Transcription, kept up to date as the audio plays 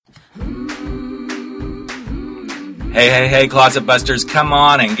Hey, Closet Busters, come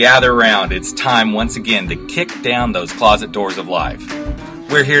on and gather around. It's time once again to kick down those closet doors of life.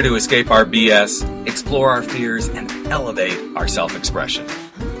 We're here to escape our BS, explore our fears, and elevate our self-expression.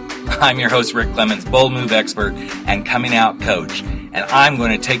 I'm your host, Rick Clemens, bold move expert and coming out coach, and I'm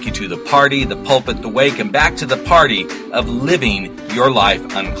going to take you to the party, the pulpit, the wake, and back to the party of living your life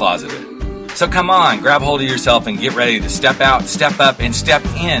uncloseted. So come on, grab hold of yourself and get ready to step out, step up, and step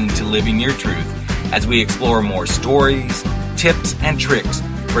into living your truth as we explore more stories, tips, and tricks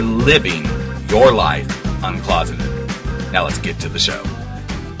for living your life uncloseted. Now let's get to the show.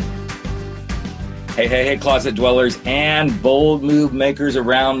 Hey, closet dwellers and bold move makers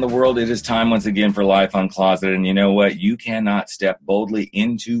around the world. It is time once again for Life Uncloseted. And you know what? You cannot step boldly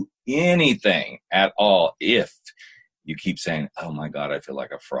into anything at all if you keep saying, oh my God, I feel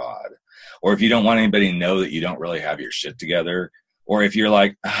like a fraud. Or if you don't want anybody to know that you don't really have your shit together. Or if you're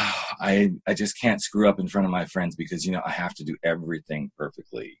like, oh, I just can't screw up in front of my friends because, I have to do everything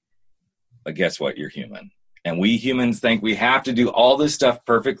perfectly. But guess what? You're human. And we humans think we have to do all this stuff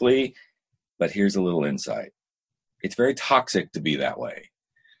perfectly. But here's a little insight. It's very toxic to be that way.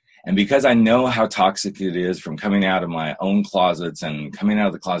 And because I know how toxic it is from coming out of my own closets and coming out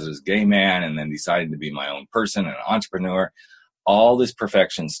of the closet as a gay man and then deciding to be my own person and an entrepreneur, all this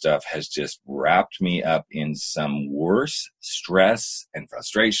perfection stuff has just wrapped me up in some worse stress and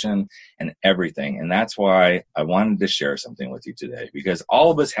frustration and everything. And that's why I wanted to share something with you today, because all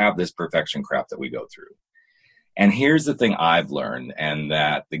of us have this perfection crap that we go through. And here's the thing I've learned, and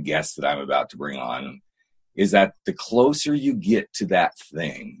that the guest that I'm about to bring on, is that the closer you get to that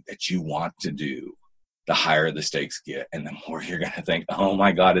thing that you want to do, the higher the stakes get, and the more you're going to think, oh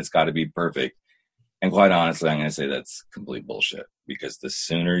my God, it's got to be perfect. And quite honestly, I'm going to say that's complete bullshit, because the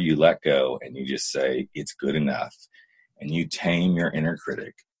sooner you let go and you just say it's good enough and you tame your inner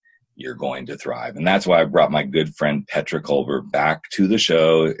critic, you're going to thrive. And that's why I brought my good friend Petra Kolber back to the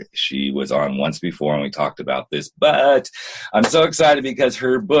show. She was on once before and we talked about this, but I'm so excited because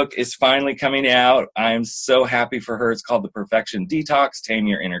her book is finally coming out. I'm so happy for her. It's called The Perfection Detox, Tame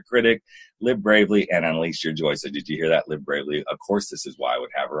Your Inner Critic, Live Bravely, and Unleash Your Joy. So did you hear that? Live bravely. Of course, this is why I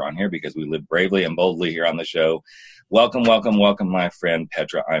would have her on here, because we live bravely and boldly here on the show. Welcome, my friend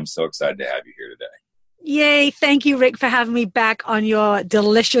Petra. I'm so excited to have you here today. Yay. Thank you, Rick, for having me back on your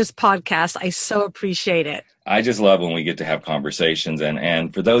delicious podcast. I so appreciate it. I just love when we get to have conversations.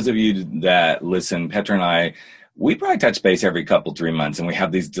 And for those of you that listen, Petra and I, we probably touch base every 3 months, and we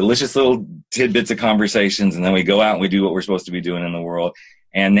have these delicious little tidbits of conversations, and then we go out and we do what we're supposed to be doing in the world.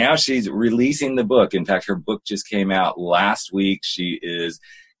 And now she's releasing the book. In fact, her book just came out last week. She is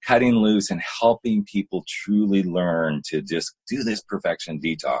cutting loose and helping people truly learn to just do this perfection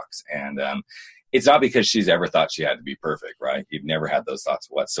detox. And it's not because she's ever thought she had to be perfect, right? You've never had those thoughts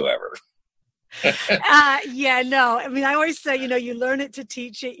whatsoever. Yeah, no. I mean, I always say, you learn it to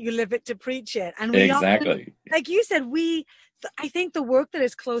teach it, you live it to preach it. And we exactly. Often, like you said, I think the work that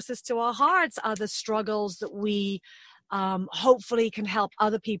is closest to our hearts are the struggles that we hopefully can help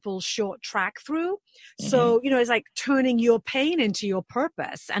other people short track through. Mm-hmm. So, it's like turning your pain into your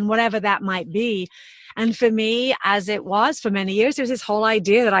purpose, and whatever that might be. And for me, as it was for many years, there was this whole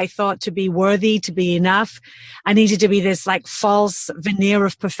idea that I thought to be worthy, to be enough, I needed to be this like false veneer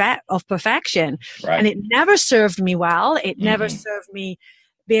of perfection. Right. And it never served me well. It never served me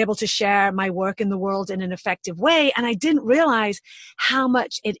be able to share my work in the world in an effective way. And I didn't realize how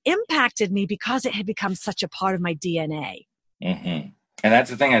much it impacted me because it had become such a part of my DNA. Mm-hmm. And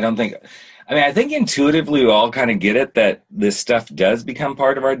that's the thing. I think intuitively we all kind of get it, that this stuff does become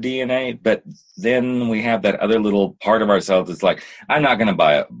part of our DNA, but then we have that other little part of ourselves that's like, I'm not going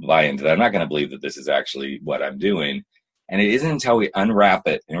to buy into that. I'm not going to believe that this is actually what I'm doing. And it isn't until we unwrap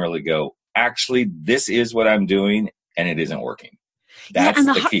it and really go, actually, this is what I'm doing, and it isn't working. That's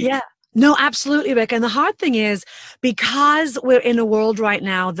the key. Yeah. No, absolutely, Rick. And the hard thing is, because we're in a world right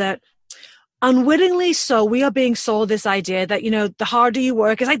now that unwittingly so, we are being sold this idea that, the harder you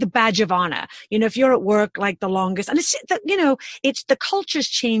work, it's like the badge of honor. If you're at work like the longest, and it's, it's the culture's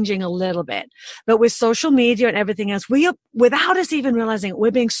changing a little bit, but with social media and everything else, we are, without us even realizing it,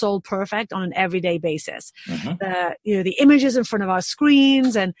 we're being sold perfect on an everyday basis. Mm-hmm. The images in front of our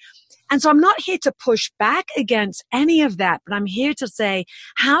screens, and so I'm not here to push back against any of that, but I'm here to say,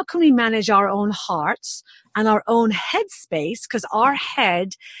 how can we manage our own hearts and our own headspace? Because our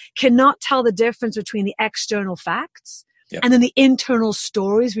head cannot tell the difference between the external facts and then the internal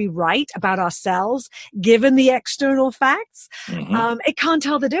stories we write about ourselves, given the external facts. Mm-hmm. It can't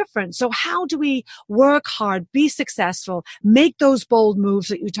tell the difference. So how do we work hard, be successful, make those bold moves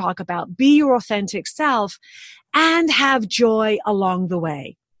that you talk about, be your authentic self, and have joy along the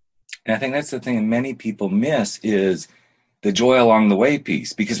way? And I think that's the thing that many people miss is the joy along the way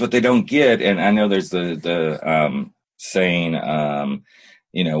piece, because what they don't get, and I know there's the saying,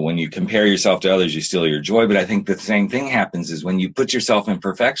 when you compare yourself to others, you steal your joy. But I think the same thing happens is when you put yourself in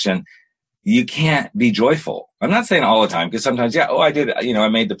perfection, you can't be joyful. I'm not saying all the time, because sometimes, I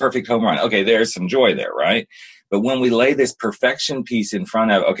made the perfect home run. Okay, there's some joy there, right? But when we lay this perfection piece in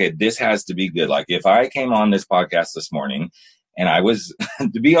front of, okay, this has to be good. Like if I came on this podcast this morning and I was,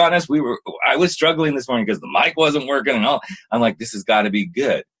 to be honest, I was struggling this morning because the mic wasn't working and all. I'm like, this has got to be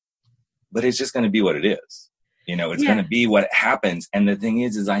good. But it's just going to be what it is. It's going to be what happens. And the thing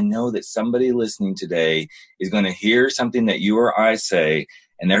is I know that somebody listening today is going to hear something that you or I say,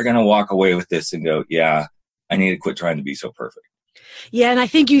 and they're going to walk away with this and go, yeah, I need to quit trying to be so perfect. Yeah, and I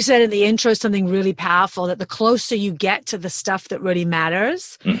think you said in the intro something really powerful, that the closer you get to the stuff that really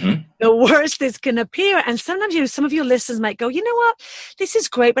matters, the worse this can appear. And sometimes some of your listeners might go, you know what, this is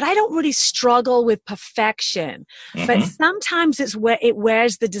great, but I don't really struggle with perfection. But sometimes it's where it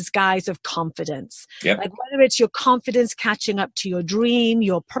wears the disguise of confidence. Yep. Like whether it's your confidence catching up to your dream,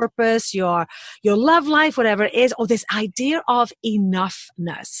 your purpose, your love life, whatever it is, or this idea of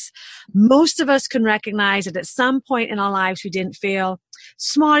enoughness. Most of us can recognize that at some point in our lives we didn't feel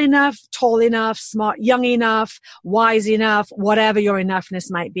smart enough, tall enough, young enough, wise enough, whatever your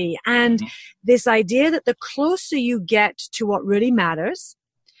enoughness might be. And this idea that the closer you get to what really matters,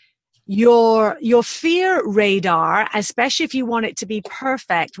 your fear radar, especially if you want it to be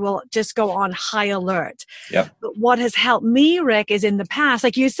perfect, will just go on high alert. Yep. But what has helped me, Rick, is in the past,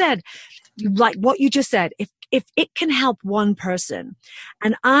 like you said, like what you just said, if it can help one person.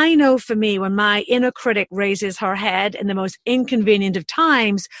 And I know for me, when my inner critic raises her head in the most inconvenient of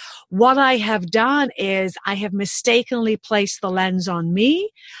times, what I have done is I have mistakenly placed the lens on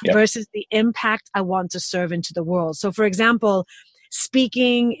me versus the impact I want to serve into the world. So for example,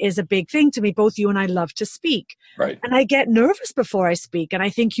 speaking is a big thing to me. Both you and I love to speak. Right. And I get nervous before I speak. And I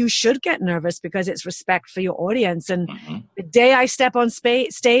think you should get nervous because it's respect for your audience. And the day I step on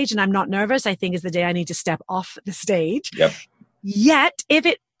stage and I'm not nervous, I think is the day I need to step off the stage. Yep. Yet, if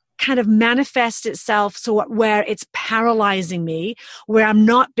it kind of manifests itself where it's paralyzing me, where I'm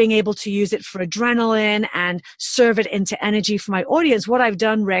not being able to use it for adrenaline and serve it into energy for my audience, what I've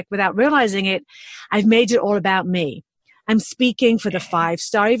done, Rick, without realizing it, I've made it all about me. I'm speaking for the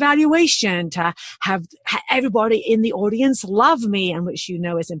 5-star evaluation, to have everybody in the audience love me, and which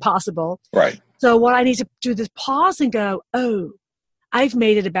is impossible. Right. So what I need to do is pause and go, oh, I've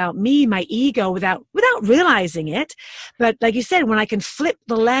made it about me, my ego, without realizing it. But like you said, when I can flip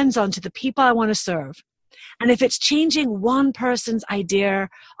the lens onto the people I want to serve, and if it's changing one person's idea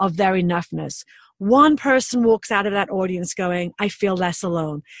of their enoughness, one person walks out of that audience going, I feel less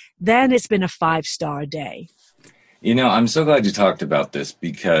alone, then it's been a 5-star day. I'm so glad you talked about this,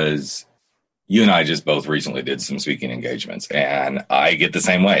 because you and I just both recently did some speaking engagements, and I get the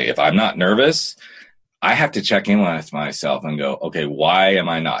same way. If I'm not nervous, I have to check in with myself and go, okay, why am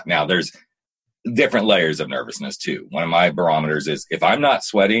I not? Now, there's different layers of nervousness too. One of my barometers is if I'm not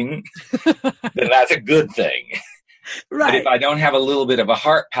sweating, then that's a good thing. Right. But if I don't have a little bit of a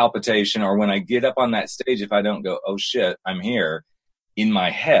heart palpitation, or when I get up on that stage, if I don't go, oh shit, I'm here in my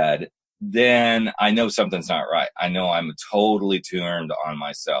head, then I know something's not right. I know I'm totally turned on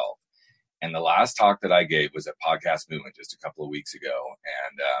myself. And the last talk that I gave was at Podcast Movement just a couple of weeks ago.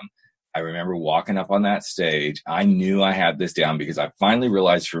 And I remember walking up on that stage. I knew I had this down because I finally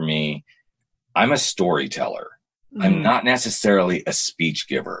realized for me, I'm a storyteller. I'm not necessarily a speech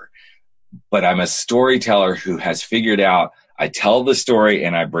giver, but I'm a storyteller who has figured out I tell the story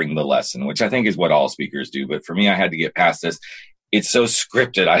and I bring the lesson, which I think is what all speakers do. But for me, I had to get past this. It's so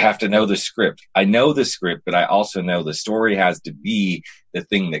scripted. I have to know the script. I know the script, but I also know the story has to be the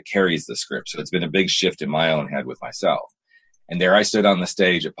thing that carries the script. So it's been a big shift in my own head with myself. And there I stood on the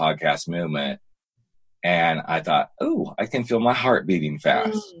stage at Podcast Movement, and I thought, oh, I can feel my heart beating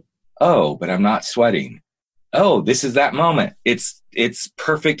fast. Oh, but I'm not sweating. Oh, this is that moment. It's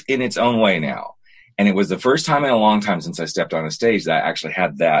perfect in its own way now. And it was the first time in a long time since I stepped on a stage that I actually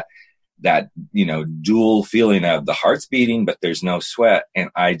had that dual feeling of the heart's beating, but there's no sweat. And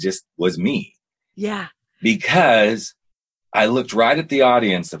I just was me. Yeah. Because I looked right at the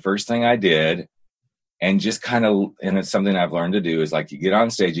audience. The first thing I did, and just and it's something I've learned to do, is like you get on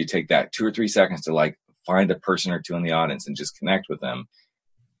stage, you take that 2 or 3 seconds to like find a person or two in the audience and just connect with them.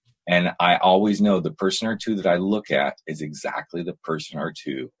 And I always know the person or two that I look at is exactly the person or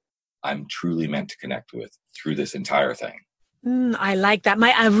two I'm truly meant to connect with through this entire thing. I like that.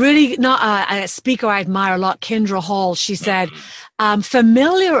 I really not a speaker I admire a lot, Kendra Hall. She said,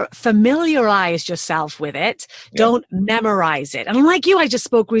 familiarize yourself with it. Yeah. Don't memorize it. And like you, I just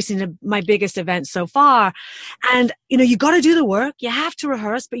spoke recently at my biggest event so far. And, you got to do the work. You have to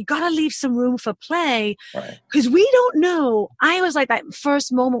rehearse, but you got to leave some room for play because we don't know. I was like that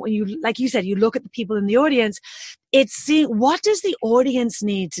first moment when you, like you said, you look at the people in the audience. It's seeing what does the audience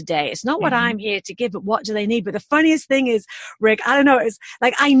need today. It's not what I'm here to give, but what do they need? But the funniest thing is, Rick, I don't know. It's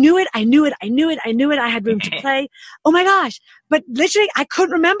like, I knew it. I had room to play. Oh my gosh. But literally I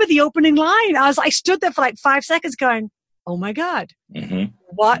couldn't remember the opening line. I stood there for like 5 seconds going, oh my God,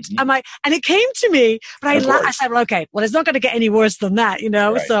 what am I? And it came to me, but I said, well, okay, well, it's not going to get any worse than that,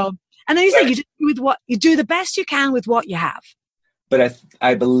 Right. So, and then you say you do the best you can with what you have. But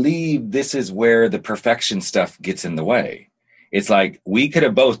I believe this is where the perfection stuff gets in the way. It's like we could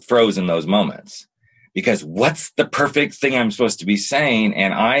have both frozen those moments because what's the perfect thing I'm supposed to be saying?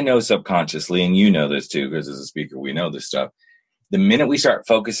 And I know subconsciously, and you know this too, because as a speaker, we know this stuff. The minute we start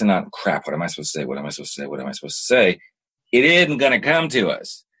focusing on crap, what am I supposed to say? What am I supposed to say? What am I supposed to say? It isn't going to come to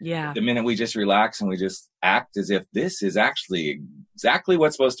us. Yeah. The minute we just relax and we just act as if this is actually exactly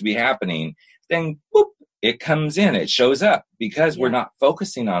what's supposed to be happening, then boop, it comes in, it shows up because we're not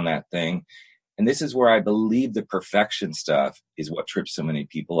focusing on that thing. And this is where I believe the perfection stuff is what trips so many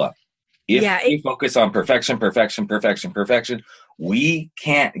people up. If we focus on perfection, we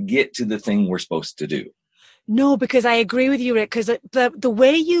can't get to the thing we're supposed to do. No, because I agree with you, Rick, because the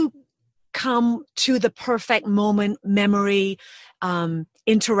way you come to the perfect moment, memory,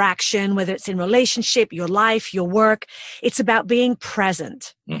 interaction, whether it's in relationship, your life, your work, it's about being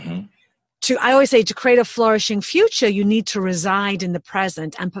present. I always say to create a flourishing future, you need to reside in the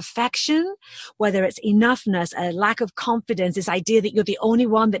present. And perfection, whether it's enoughness, a lack of confidence, this idea that you're the only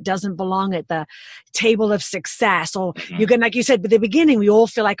one that doesn't belong at the table of success, or you're going, like you said, at the beginning, we all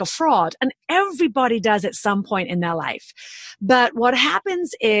feel like a fraud, and everybody does at some point in their life. But what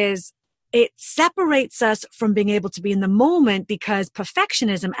happens is it separates us from being able to be in the moment because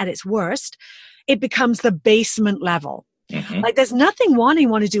perfectionism at its worst, it becomes the basement level. Like there's nothing wanting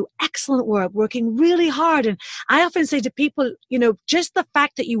to do excellent work, working really hard. And I often say to people, just the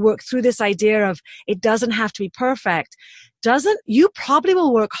fact that you work through this idea of it doesn't have to be perfect, you probably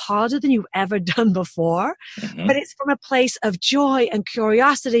will work harder than you've ever done before, but it's from a place of joy and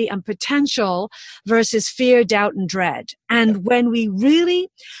curiosity and potential versus fear, doubt, and dread. And when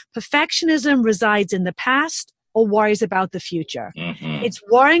perfectionism resides in the past or worries about the future. It's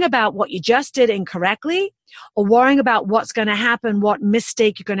worrying about what you just did incorrectly or worrying about what's going to happen, what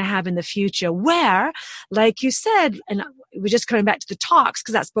mistake you're going to have in the future, where, like you said, and we're just coming back to the talks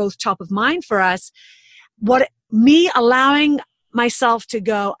because that's both top of mind for us, me allowing myself to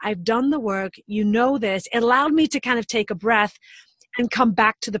go, I've done the work, this, it allowed me to kind of take a breath and come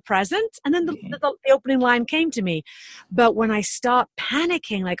back to the present. And then the opening line came to me. But when I stopped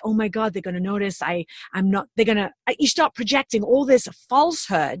panicking, like, oh my God, they're going to notice you start projecting all this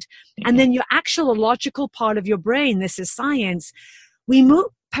falsehood. And then your actual logical part of your brain, this is science, we move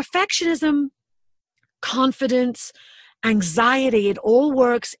perfectionism, confidence, anxiety, it all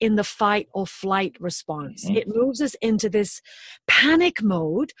works in the fight or flight response. It moves us into this panic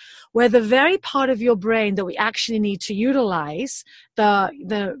mode where the very part of your brain that we actually need to utilize, the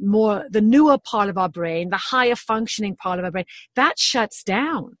newer part of our brain, the higher functioning part of our brain, that shuts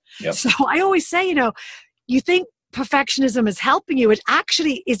down. So I always say, you think perfectionism is helping you, it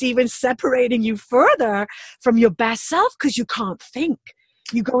actually is even separating you further from your best self because you can't think.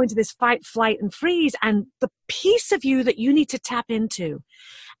 You go into this fight, flight, and freeze, and the piece of you that you need to tap into,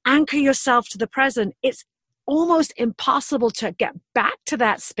 anchor yourself to the present, it's almost impossible to get back to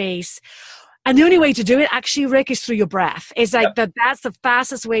that space. And the only way to do it, actually, Rick, is through your breath. It's like that's the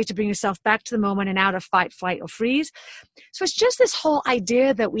fastest way to bring yourself back to the moment and out of fight, flight, or freeze. So it's just this whole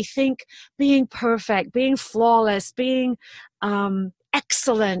idea that we think being perfect, being flawless, being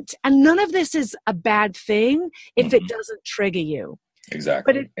excellent, and none of this is a bad thing if it doesn't trigger you.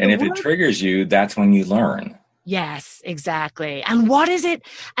 Exactly. And if it triggers you, that's when you learn. Yes, exactly. And what is it?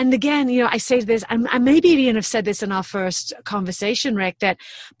 And again, I say this, and maybe even have said this in our first conversation, Rick, that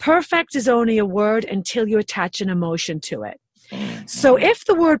perfect is only a word until you attach an emotion to it. So if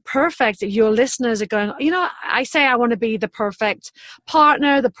the word perfect, your listeners are going, I say I want to be the perfect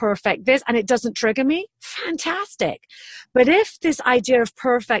partner, the perfect this, and it doesn't trigger me, fantastic. But if this idea of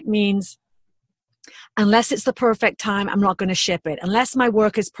perfect means, unless it's the perfect time, I'm not going to ship it. Unless my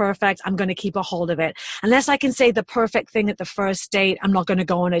work is perfect, I'm going to keep a hold of it. Unless I can say the perfect thing at the first date, I'm not going to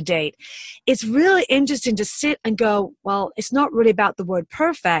go on a date. It's really interesting to sit and go, well, it's not really about the word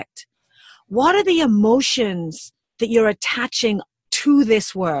perfect. What are the emotions that you're attaching to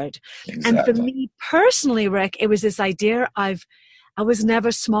this word. Exactly. And for me personally, Rick, it was this idea I was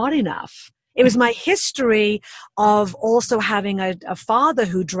never smart enough. It was my history of also having a father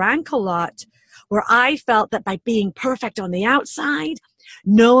who drank a lot, where I felt that by being perfect on the outside,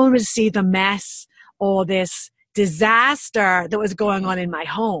 no one would see the mess or this disaster that was going on in my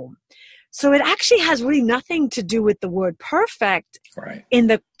home. So it actually has really nothing to do with the word perfect in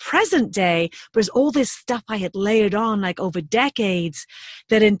the present day, but it's all this stuff I had layered on like over decades,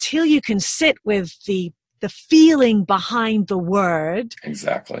 that until you can sit with the feeling behind the word.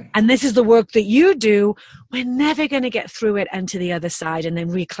 Exactly. And this is the work that you do. We're never going to get through it and to the other side and then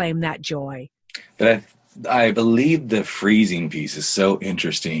reclaim that joy. But I believe the freezing piece is so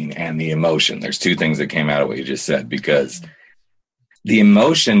interesting, and the emotion. There's two things that came out of what you just said, because the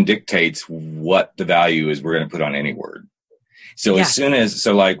emotion dictates what the value is we're going to put on any word. So as soon as,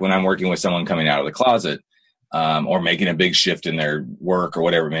 like when I'm working with someone coming out of the closet, or making a big shift in their work or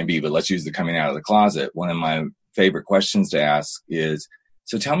whatever it may be, but let's use the coming out of the closet. One of my favorite questions to ask is,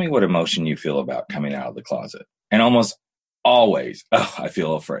 so tell me what emotion you feel about coming out of the closet. And almost always, I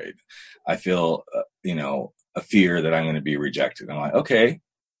feel afraid. I feel, a fear that I'm going to be rejected. I'm like, okay,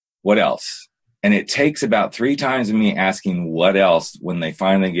 what else? And it takes about 3 times of me asking what else when they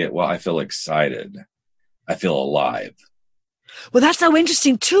finally get, well, I feel excited. I feel alive. Well, that's so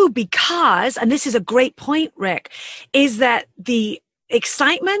interesting too, because, and this is a great point, Rick, is that the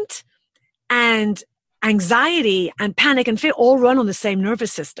excitement and anxiety and panic and fear all run on the same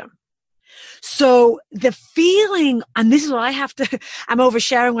nervous system. So the feeling, and this is what I have to, I'm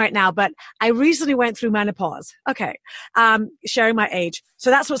oversharing right now, but I recently went through menopause. Okay. Sharing my age. So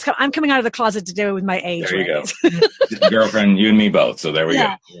that's I'm coming out of the closet to deal with my age. There you go. Girlfriend, you and me both. So there we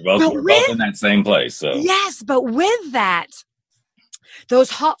go. We're both in that same place. So yes, but with that,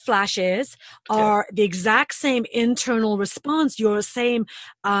 those hot flashes are the exact same internal response. Your same,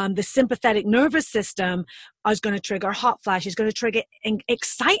 the sympathetic nervous system is going to trigger hot flashes, going to trigger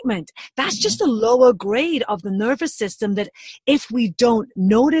excitement. That's just a lower grade of the nervous system that if we don't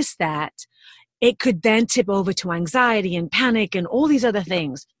notice that, it could then tip over to anxiety and panic and all these other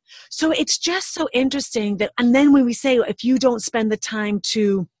things. So it's just so interesting that, and then when we say, if you don't spend the time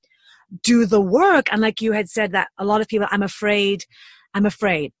to do the work, and like you had said that a lot of people, I'm afraid,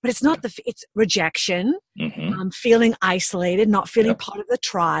 but it's not it's rejection, feeling isolated, not feeling part of the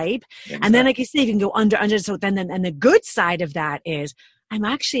tribe. Exactly. And then like you say, you can go under. So then, and the good side of that is I'm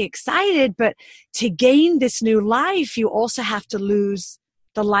actually excited, but to gain this new life, you also have to lose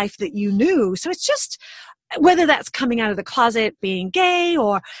the life that you knew. So it's just, whether that's coming out of the closet, being gay,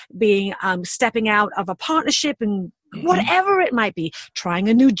 or being, stepping out of a partnership and whatever it might be, trying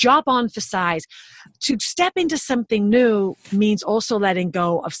a new job on for size. To step into something new means also letting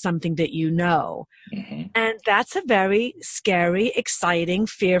go of something that you know. And that's a very scary, exciting,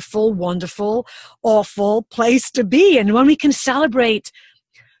 fearful, wonderful, awful place to be. And when we can celebrate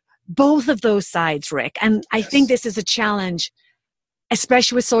both of those sides, Rick, and I think this is a challenge,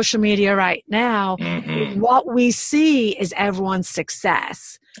 especially with social media right now, what we see is everyone's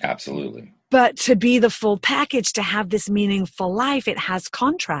success. Absolutely. But to be the full package, to have this meaningful life, it has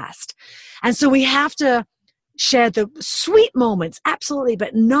contrast. And so we have to share the sweet moments, absolutely,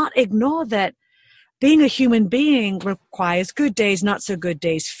 but not ignore that being a human being requires good days, not so good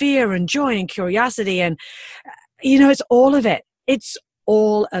days, fear and joy and curiosity. And, it's all of it. It's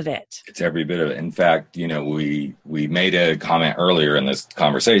all of it. It's every bit of it. In fact, we made a comment earlier in this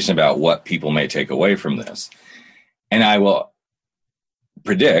conversation about what people may take away from this. And I will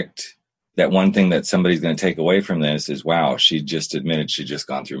predict that one thing that somebody's going to take away from this is, wow, she just admitted she just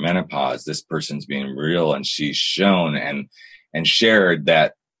gone through menopause. This person's being real, and she's shown and shared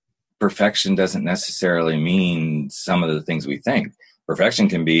that perfection doesn't necessarily mean some of the things we think. Perfection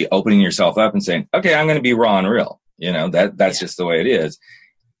can be opening yourself up and saying, okay, I'm going to be raw and real. That's just the way it is.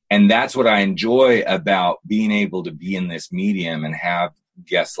 And that's what I enjoy about being able to be in this medium and have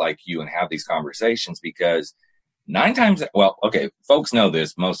guests like you and have these conversations, because 9 times, folks know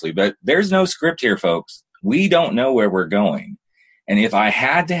this mostly, but there's no script here, folks. We don't know where we're going. And if I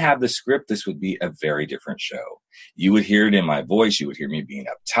had to have the script, this would be a very different show. You would hear it in my voice. You would hear me being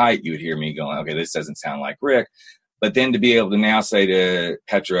uptight. You would hear me going, okay, this doesn't sound like Rick. But then to be able to now say to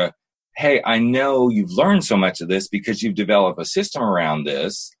Petra, hey, I know you've learned so much of this because you've developed a system around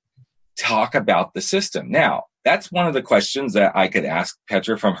this. Talk about the system. Now, that's one of the questions that I could ask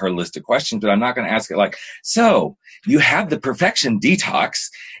Petra from her list of questions, but I'm not going to ask it like, so you have the perfection detox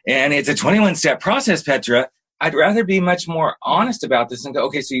and it's a 21-step process, Petra. I'd rather be much more honest about this and go,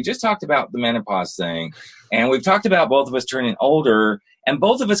 okay, so you just talked about the menopause thing, and we've talked about both of us turning older, and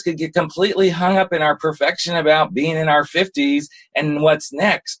both of us could get completely hung up in our perfection about being in our 50s and what's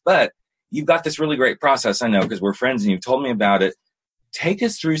next. But you've got this really great process, I know, because we're friends and you've told me about it. Take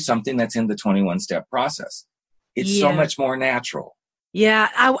us through something that's in the 21-step process. It's so much more natural. Yeah,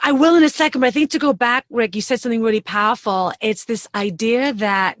 I will in a second, but I think to go back, Rick, you said something really powerful. It's this idea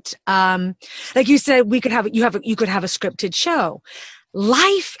that, like you said, you could have a scripted show.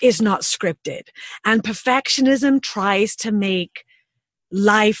 Life is not scripted, and perfectionism tries to make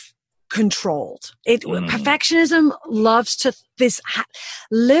life controlled. Perfectionism lives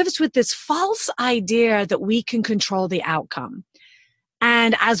with this false idea that we can control the outcome.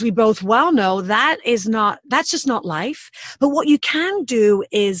 And as we both well know, that's just not life. But what you can do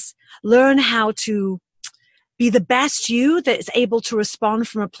is learn how to be the best you that is able to respond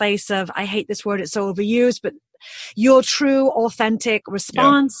from a place of, I hate this word, it's so overused, but your true, authentic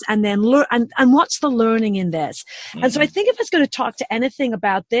response, and then learn. And what's the learning in this? And so I think if I was going to talk to anything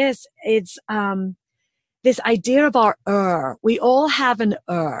about this, it's this idea of our we all have an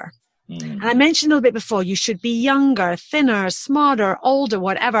And I mentioned a little bit before, you should be younger, thinner, smarter, older,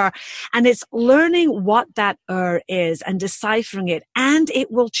 whatever. And it's learning what that is and deciphering it. And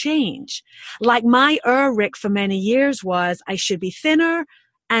it will change. Like my Rick, for many years was, I should be thinner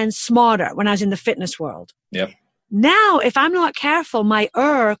and smarter when I was in the fitness world. Yep. Now, if I'm not careful, my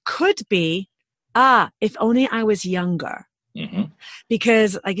could be, if only I was younger.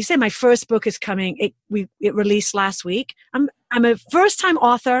 Because, like you said, my first book is coming. It released last week. I'm a first-time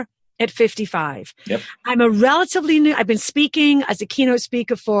author at 55. Yep. I'm a relatively new, I've been speaking as a keynote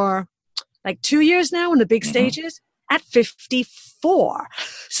speaker for like 2 years now on the big stages at 54.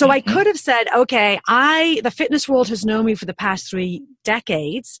 So I could have said, okay, the fitness world has known me for the past 3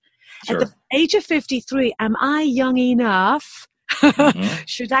 decades. Sure. At the age of 53, am I young enough?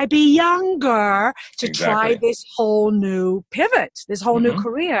 Should I be younger to try this whole new pivot, this whole new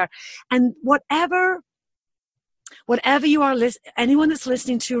career? And whatever you are, anyone that's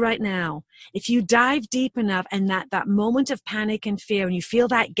listening to right now, if you dive deep enough and that moment of panic and fear, and you feel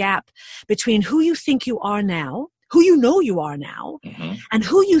that gap between who you think you are now, who you know you are now, and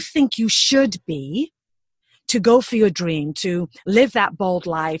who you think you should be to go for your dream, to live that bold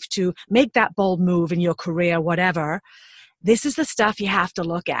life, to make that bold move in your career, whatever, this is the stuff you have to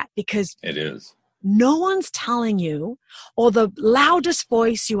look at, because it is. No one's telling you, or the loudest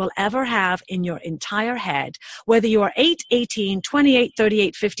voice you will ever have in your entire head, whether you are 8, 18, 28,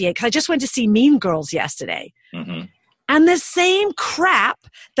 38, 58, because I just went to see Mean Girls yesterday. And the same crap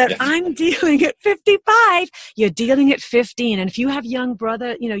that I'm dealing at 55, you're dealing at 15. And if you have young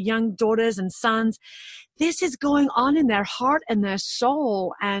daughters and sons, this is going on in their heart and their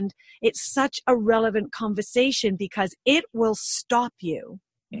soul. And it's such a relevant conversation because it will stop you.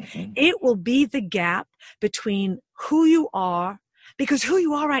 It will be the gap between who you are, because who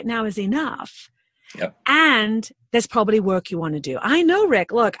you are right now is enough. And there's probably work you want to do. I know,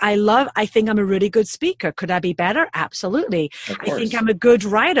 Rick, look, I think I'm a really good speaker. Could I be better? Absolutely. I think I'm a good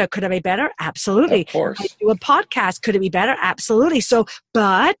writer. Could I be better? Absolutely. Of course. I do a podcast. Could it be better? Absolutely. So,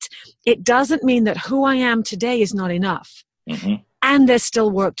 but it doesn't mean that who I am today is not enough. And there's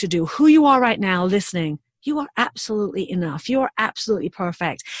still work to do. Who you are right now listening, you are absolutely enough. You are absolutely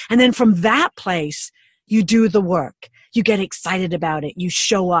perfect. And then from that place, you do the work. You get excited about it. You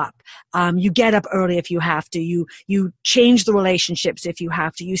show up. You get up early if you have to. You change the relationships if you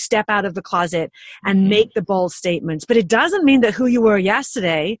have to. You step out of the closet and make the bold statements. But it doesn't mean that who you were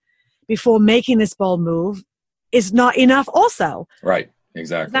yesterday before making this bold move is not enough also. Right.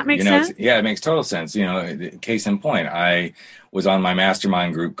 Exactly. Does that make sense? Yeah, it makes total sense. Case in point, I was on my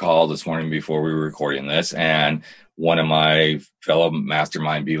mastermind group call this morning before we were recording this, and one of my fellow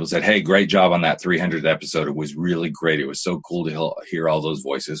mastermind people said, "Hey, great job on that 300th episode. It was really great. It was so cool to hear all those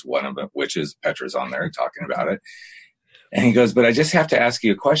voices," one of which is Petra's on there talking about it. And he goes, "But I just have to ask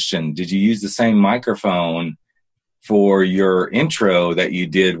you a question. Did you use the same microphone for your intro that you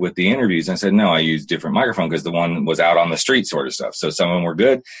did with the interviews?" And I said, "No, I used different microphone because the one was out on the street sort of stuff. So some of them were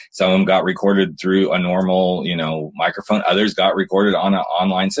good. Some of them got recorded through a normal, microphone. Others got recorded on an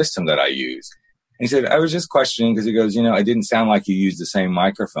online system that I use." And he said, "I was just questioning," because he goes, "I didn't sound like you used the same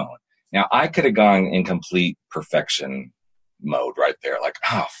microphone." Now I could have gone in complete perfection mode right there. Like,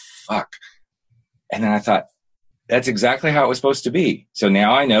 oh, fuck. And then I thought, that's exactly how it was supposed to be. So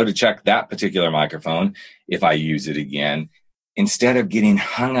now I know to check that particular microphone if I use it again, instead of getting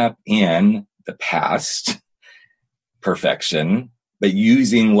hung up in the past perfection, but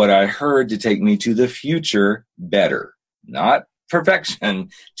using what I heard to take me to the future better, not perfection,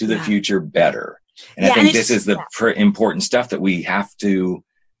 to the future better. And I think this is the important stuff that we have to,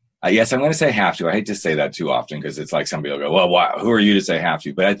 yes, I'm going to say have to. I hate to say that too often because it's like some people go, well, why, who are you to say have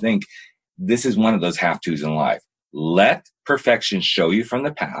to? But I think this is one of those have tos in life. Let perfection show you from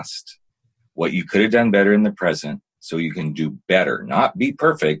the past what you could have done better in the present so you can do better. Not be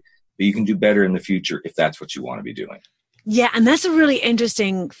perfect, but you can do better in the future if that's what you want to be doing. Yeah, and that's a really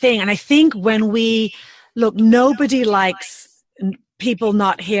interesting thing. And I think when we look, nobody likes people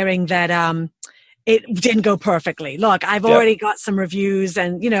not hearing that it didn't go perfectly. Look, I've already got some reviews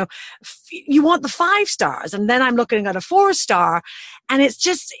and, you want the 5 stars. And then I'm looking at a 4-star. And it's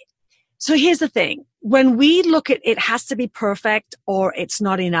just, so here's the thing. When we look at it has to be perfect or it's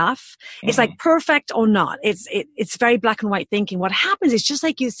not enough. It's like perfect or not. It's very black and white thinking. What happens is just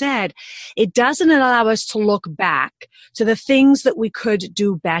like you said, it doesn't allow us to look back to the things that we could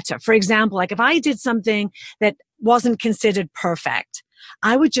do better. For example, like if I did something that wasn't considered perfect,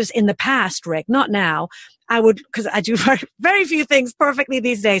 I would just in the past, Rick, not now, I would, because I do very, very few things perfectly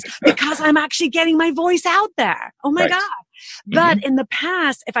these days because I'm actually getting my voice out there. Oh my God. But in the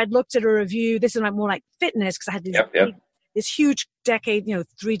past, if I'd looked at a review, this is more like fitness because I had this huge decade,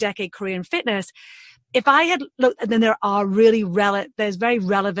 3-decade career in fitness. If I had looked, and then there are really there's very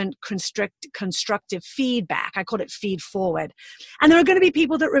relevant constructive feedback. I call it feed forward. And there are going to be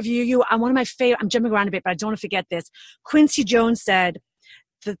people that review you. And one of my favorite, I'm jumping around a bit, but I don't want to forget this. Quincy Jones said,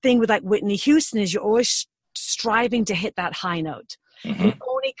 the thing with like Whitney Houston is you're always striving to hit that high note. You're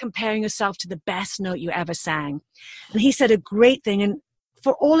only comparing yourself to the best note you ever sang. And he said a great thing. And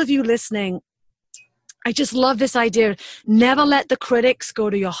for all of you listening, I just love this idea. Never let the critics go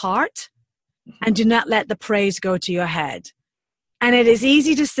to your heart and do not let the praise go to your head. And it is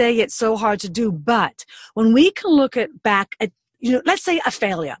easy to say, it's so hard to do. But when we can look back at, let's say a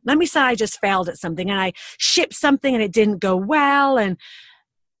failure. Let me say I just failed at something and I shipped something and it didn't go well. And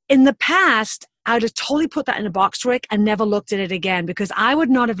in the past, I would have totally put that in a box, Rick, and never looked at it again because I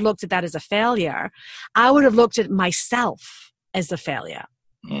would not have looked at that as a failure. I would have looked at myself as a failure.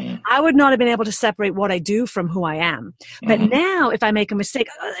 I would not have been able to separate what I do from who I am. But now if I make a mistake,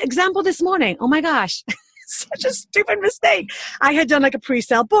 example this morning, oh my gosh, such a stupid mistake. I had done like a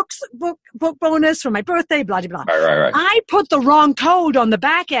pre-sale book bonus for my birthday, blah, blah, blah. Right. I put the wrong code on the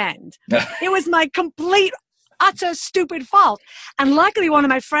back end. It was my complete utter stupid fault. And luckily one of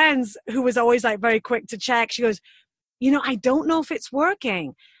my friends who was always like very quick to check, she goes, I don't know if it's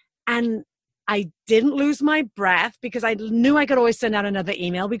working. And I didn't lose my breath because I knew I could always send out another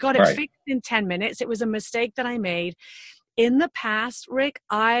email. We got it fixed in 10 minutes. It was a mistake that I made. In the past, Rick,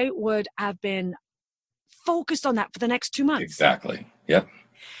 I would have been focused on that for the next 2 months. Exactly. Yep.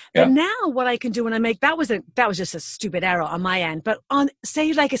 But now what I can do when I make, that was just a stupid error on my end, but on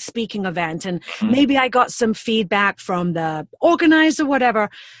say like a speaking event and maybe I got some feedback from the organizer, whatever.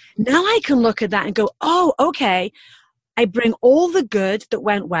 Now I can look at that and go, oh, okay. I bring all the good that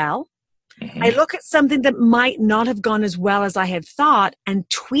went well. I look at something that might not have gone as well as I had thought and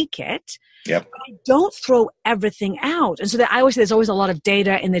tweak it. Yep. But I don't throw everything out. And so that I always say there's always a lot of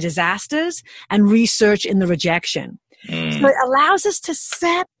data in the disasters and research in the rejection. So it allows us to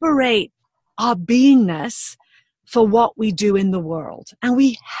separate our beingness for what we do in the world. And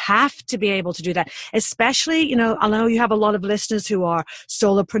we have to be able to do that, especially, I know you have a lot of listeners who are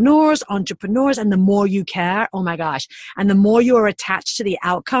solopreneurs, entrepreneurs, and the more you care, oh my gosh, and the more you are attached to the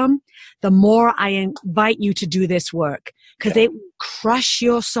outcome, the more I invite you to do this work because it will crush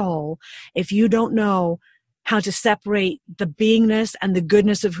your soul if you don't know how to separate the beingness and the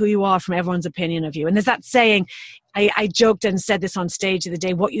goodness of who you are from everyone's opinion of you. And there's that saying, I joked and said this on stage the other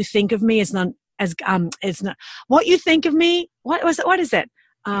day, what you think of me is not what you think of me. What is it?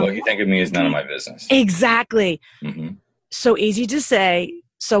 What you think of me is none of my business. Exactly. So easy to say,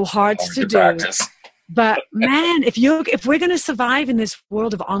 so hard to do. Practice. But man, if we're going to survive in this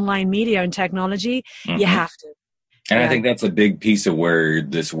world of online media and technology, you have to. And I think that's a big piece of where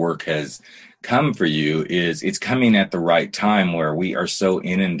this work has come for you is it's coming at the right time where we are so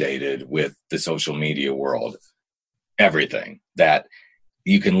inundated with the social media world, everything that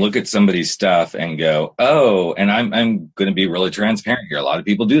you can look at somebody's stuff and go, oh, and I'm going to be really transparent here. A lot of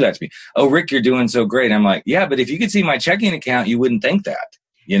people do that to me. Oh, Rick, you're doing so great. I'm like, yeah, but if you could see my checking account, you wouldn't think that,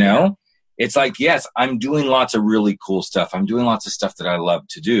 Yeah. It's like, yes, I'm doing lots of really cool stuff. I'm doing lots of stuff that I love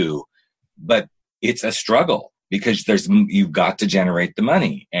to do, but it's a struggle because you've got to generate the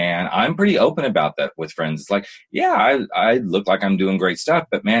money. And I'm pretty open about that with friends. It's like, yeah, I look like I'm doing great stuff,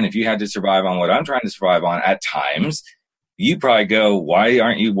 but man, if you had to survive on what I'm trying to survive on at times, you probably go, why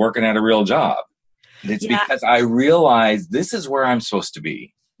aren't you working at a real job? It's because I realize this is where I'm supposed to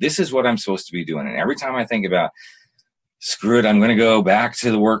be. This is what I'm supposed to be doing. And every time I think about screw it, I'm going to go back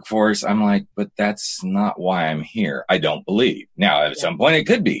to the workforce. I'm like, but that's not why I'm here. I don't believe. Now, at some point it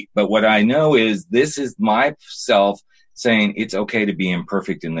could be, but what I know is this is myself saying it's okay to be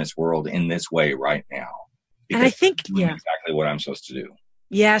imperfect in this world in this way right now. And I think, I'm doing exactly what I'm supposed to do.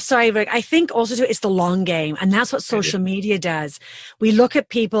 Yeah, sorry, Rick. I think also too, it's the long game. And that's what social media does. We look at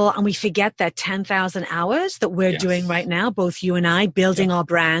people and we forget that 10,000 hours that we're doing right now, both you and I, building our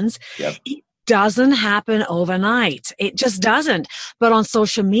brands. It doesn't happen overnight. It just doesn't. But on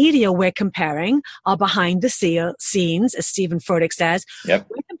social media, we're comparing our behind the scenes, as Stephen Furtick says. We're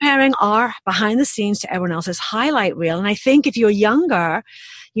comparing our behind the scenes to everyone else's highlight reel. And I think if you're younger,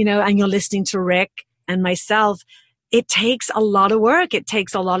 and you're listening to Rick and myself, it takes a lot of work. It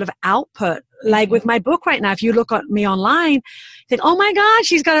takes a lot of output. Like with my book right now, if you look at me online, you think, oh my God,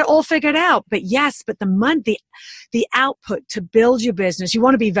 she's got it all figured out. But yes, but the output to build your business, you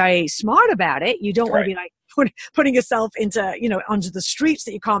want to be very smart about it. You don't want to be like putting yourself into, onto the streets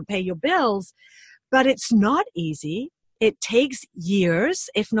that you can't pay your bills. But it's not easy. It takes years,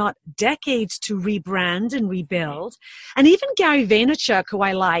 if not decades, to rebrand and rebuild. And even Gary Vaynerchuk, who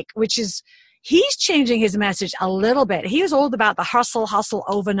I like, he's changing his message a little bit. He was all about the hustle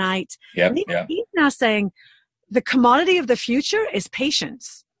overnight. He's now saying the commodity of the future is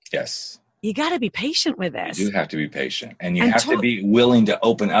patience. Yes. You got to be patient with this. You do have to be patient. And you have to be willing to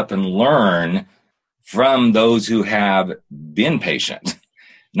open up and learn from those who have been patient.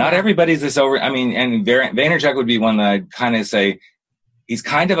 Not everybody's this and Vaynerchuk would be one that I'd kind of say, he's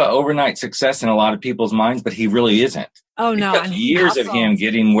kind of an overnight success in a lot of people's minds, but he really isn't. Oh, no. It took years of him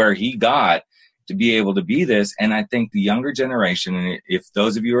getting where he got to be able to be this. And I think the younger generation, and if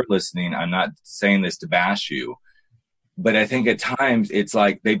those of you are listening, I'm not saying this to bash you, but I think at times it's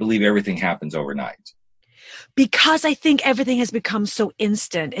like they believe everything happens overnight. Because I think everything has become so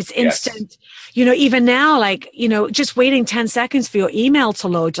instant. It's instant. Even now, just waiting 10 seconds for your email to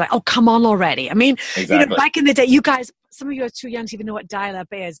load. Like, oh, come on already. I mean, back in the day, you guys, some of you are too young to even know what dial-up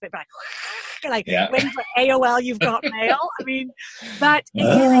is, but waiting for AOL, you've got mail. I mean, but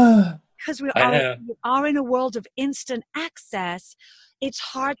because we are in a world of instant access, it's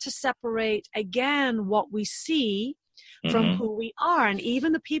hard to separate, again, what we see from who we are. And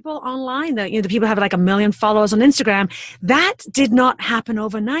even the people online, the people have like 1 million followers on Instagram, that did not happen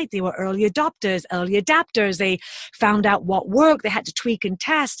overnight. They were early adopters, early adapters. They found out what worked. They had to tweak and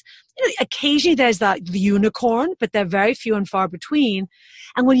test. Occasionally there's the unicorn, but they're very few and far between.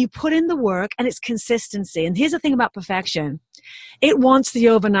 And when you put in the work, and it's consistency, and here's the thing about perfection, it wants the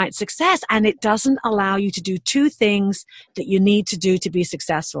overnight success, and it doesn't allow you to do two things that you need to do to be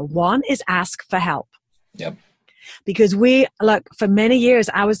successful. One is ask for help. Because for many years,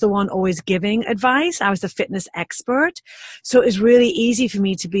 I was the one always giving advice. I was the fitness expert. So it was really easy for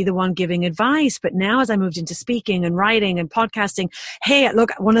me to be the one giving advice. But now as I moved into speaking and writing and podcasting, hey,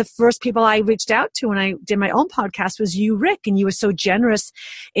 look, one of the first people I reached out to when I did my own podcast was you, Rick. And you were so generous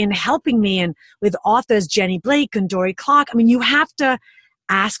in helping me, and with authors Jenny Blake and Dory Clark. I mean, you have to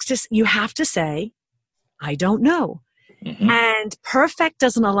say, I don't know. And perfect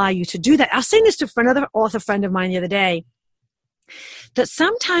doesn't allow you to do that. I was saying this to another author friend of mine the other day, that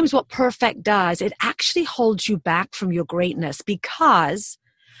sometimes what perfect does, it actually holds you back from your greatness, because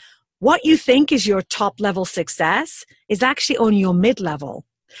what you think is your top level success is actually only your mid-level.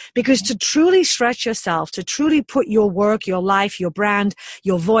 Because to truly stretch yourself, to truly put your work, your life, your brand,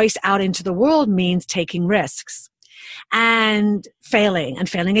 your voice out into the world means taking risks. And failing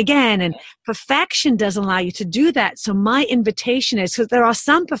again. And perfection doesn't allow you to do that. So my invitation is, because there are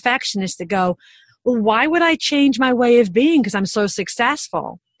some perfectionists that go, well, why would I change my way of being because I'm so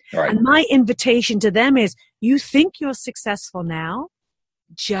successful? Right. And my invitation to them is, you think you're successful now,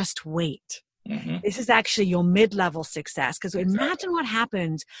 just wait. This is actually your mid-level success. Because imagine what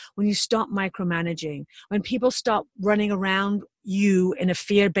happens when you stop micromanaging, when people stop running around you in a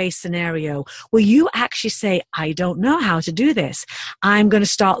fear-based scenario, where you actually say, I don't know how to do this. I'm going to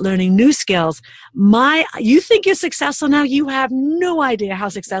start learning new skills. You think you're successful now, you have no idea how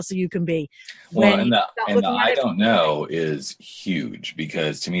successful you can be. Well, and the I don't know is huge,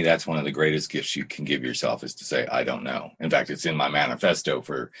 because to me, that's one of the greatest gifts you can give yourself, is to say, I don't know. In fact, it's in my manifesto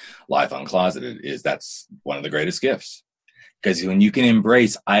for Life Uncloseted, is that's one of the greatest gifts. Because when you can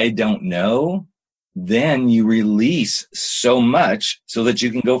embrace, I don't know, then you release so much so that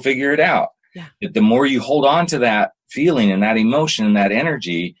you can go figure it out. But the more you hold on to that feeling and that emotion and that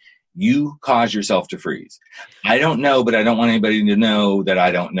energy, you cause yourself to freeze. I don't know, but I don't want anybody to know that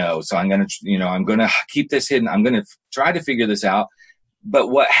I don't know. So I'm going to keep this hidden. I'm going to try to figure this out. But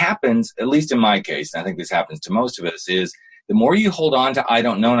what happens, at least in my case, and I think this happens to most of us, is the more you hold on to I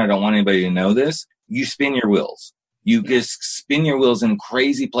don't know and I don't want anybody to know this, you spin your wheels. You just spin your wheels in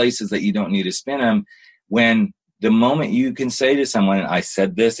crazy places that you don't need to spin them. When the moment you can say to someone, and I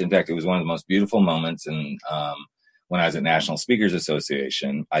said this, in fact, it was one of the most beautiful moments. And when I was at National Speakers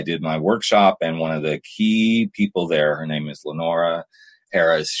Association, I did my workshop, and one of the key people there, her name is Lenora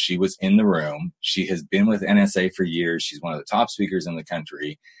Harris. She was in the room. She has been with NSA for years. She's one of the top speakers in the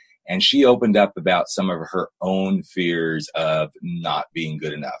country. And she opened up about some of her own fears of not being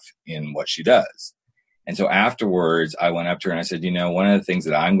good enough in what she does. And so afterwards, I went up to her and I said, one of the things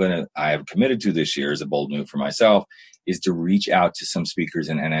that I have committed to this year as a bold move for myself is to reach out to some speakers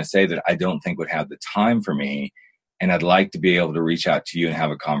in NSA that I don't think would have the time for me. And I'd like to be able to reach out to you and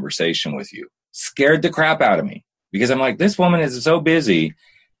have a conversation with you. Scared the crap out of me because I'm like, this woman is so busy.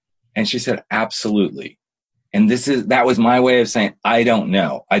 And she said, absolutely. And that was my way of saying, I don't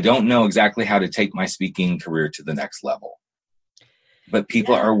know. I don't know exactly how to take my speaking career to the next level. But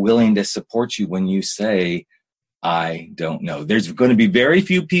people are willing to support you when you say, I don't know. There's going to be very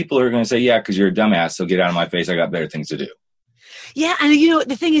few people who are going to say, yeah, because you're a dumbass, so get out of my face. I got better things to do. Yeah. And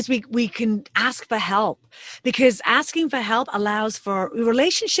the thing is, we can ask for help, because asking for help allows for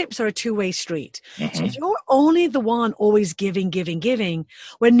relationships are a two-way street. Mm-hmm. So if you're only the one always giving,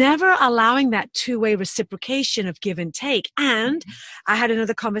 we're never allowing that two-way reciprocation of give and take. And I had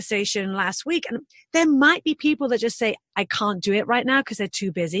another conversation last week, and there might be people that just say, I can't do it right now because they're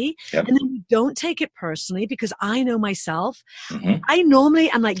too busy. Yep. And then we don't take it personally, because I know myself. Mm-hmm.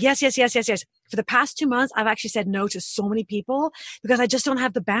 I'm like, yes. For the past 2 months, I've actually said no to so many people because I just don't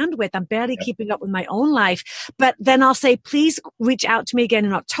have the bandwidth. I'm barely keeping up with my own life. But then I'll say, please reach out to me again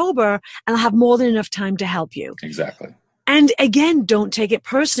in October, and I'll have more than enough time to help you. Exactly. And again, don't take it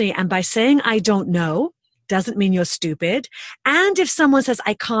personally. And by saying I don't know doesn't mean you're stupid. And if someone says,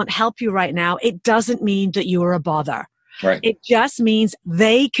 I can't help you right now, it doesn't mean that you're a bother. Right. It just means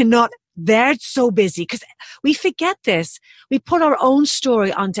they're so busy, because we forget this. We put our own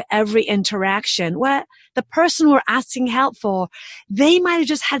story onto every interaction where the person we're asking help for, they might have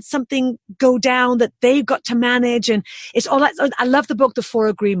just had something go down that they've got to manage. And it's all that. I love the book, The 4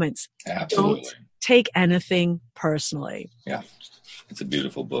 Agreements. Absolutely. Don't take anything personally. Yeah. It's a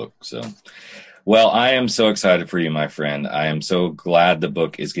beautiful book. So, well, I am so excited for you, my friend. I am so glad the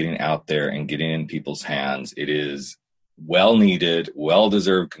book is getting out there and getting in people's hands. It is well needed, well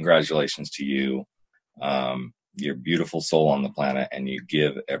deserved. Congratulations to you. You're a beautiful soul on the planet, and you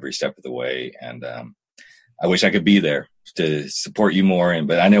give every step of the way. And I wish I could be there to support you more.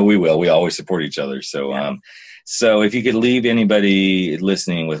 But I know we will. We always support each other. So, so if you could leave anybody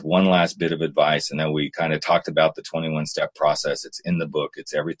listening with one last bit of advice, I know we kind of talked about the 21-step process. It's in the book.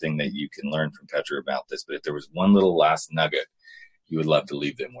 It's everything that you can learn from Petra about this. But if there was one little last nugget you would love to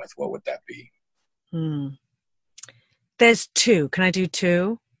leave them with, what would that be? There's 2. Can I do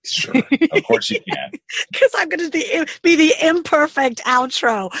 2? Sure. Of course you can. Because I'm going to be the imperfect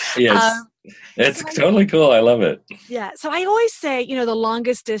outro. Yes. It's totally cool. I love it. Yeah. So I always say, the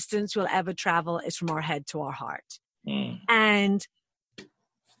longest distance we'll ever travel is from our head to our heart. And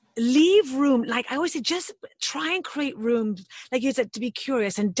leave room. Like I always say, just try and create room, like you said, to be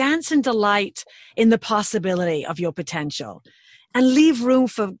curious and dance and delight in the possibility of your potential. And leave room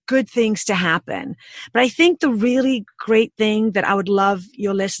for good things to happen. But I think the really great thing that I would love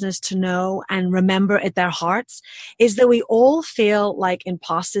your listeners to know and remember at their hearts is that we all feel like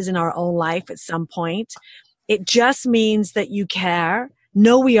imposters in our own life at some point. It just means that you care.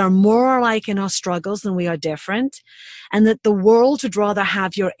 Know we are more alike in our struggles than we are different. And that the world would rather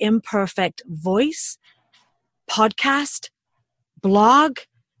have your imperfect voice, podcast, blog,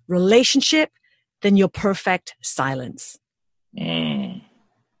 relationship than your perfect silence. I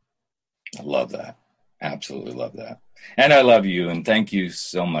love that. Absolutely love that. And I love you. And thank you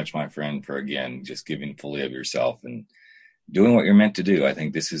so much, my friend, for, again, just giving fully of yourself and doing what you're meant to do. I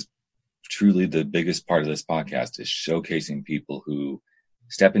think this is truly the biggest part of this podcast, is showcasing people who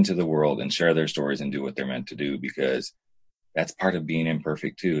step into the world and share their stories and do what they're meant to do, because that's part of being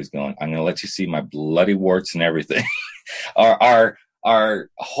imperfect too, is going, I'm going to let you see my bloody warts and everything. our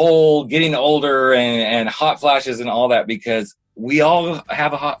whole getting older and hot flashes and all that, because we all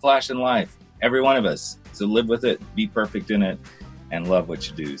have a hot flash in life, every one of us. So live with it, be perfect in it, and love what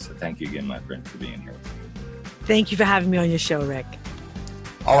you do. So thank you again, my friend, for being here. Thank you for having me on your show, Rick.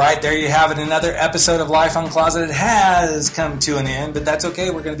 All right, there you have it. Another episode of Life Uncloseted has come to an end, but that's okay.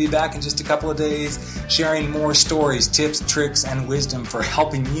 We're going to be back in just a couple of days sharing more stories, tips, tricks, and wisdom for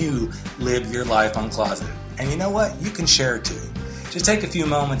helping you live your life uncloseted. And you know what? You can share too. Just take a few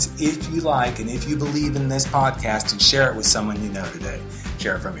moments if you like and if you believe in this podcast, and share it with someone you know today.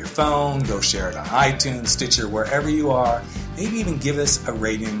 Share it from your phone, go share it on iTunes, Stitcher, wherever you are. Maybe even give us a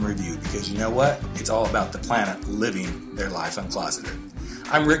rating and review, because you know what? It's all about the planet living their life uncloseted.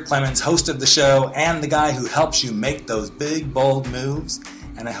 I'm Rick Clemens, host of the show and the guy who helps you make those big, bold moves.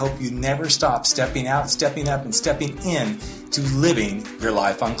 And I hope you never stop stepping out, stepping up, and stepping in to living your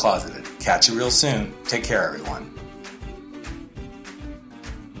life uncloseted. Catch you real soon. Take care, everyone.